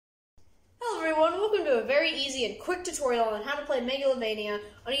welcome to a very easy and quick tutorial on how to play Megalovania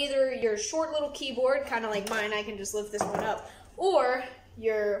on either your short little keyboard, kind of like mine, I can just lift this one up, or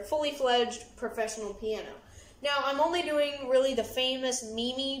your fully fledged professional piano. Now, I'm only doing really the famous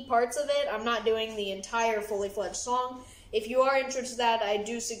memey parts of it. I'm not doing the entire fully fledged song. If you are interested in that, I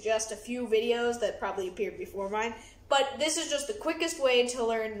do suggest a few videos that probably appeared before mine, but this is just the quickest way to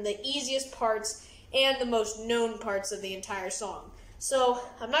learn the easiest parts and the most known parts of the entire song. So,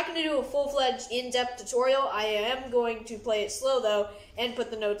 I'm not going to do a full-fledged, in-depth tutorial. I am going to play it slow, though, and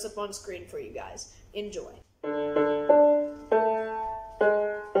put the notes up on screen for you guys. Enjoy.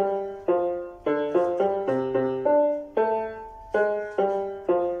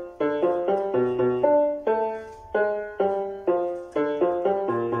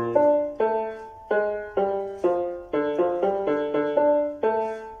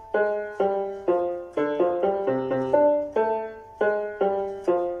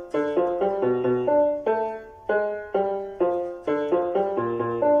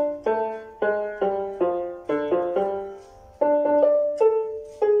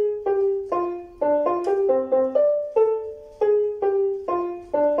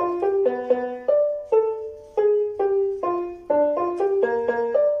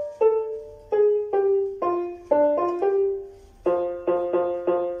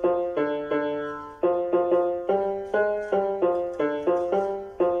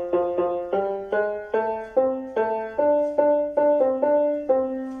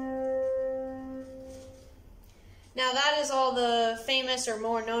 Now that is all the famous or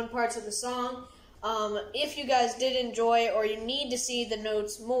more known parts of the song. If you guys did enjoy or you need to see the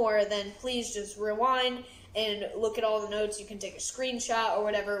notes more, then please just rewind and look at all the notes. You can take a screenshot or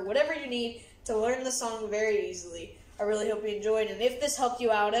whatever you need to learn the song very easily. I really hope you enjoyed, and if this helped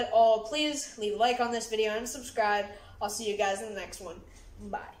you out at all, please leave a like on this video and subscribe. I'll see you guys in the next one.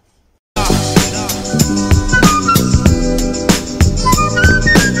 Bye.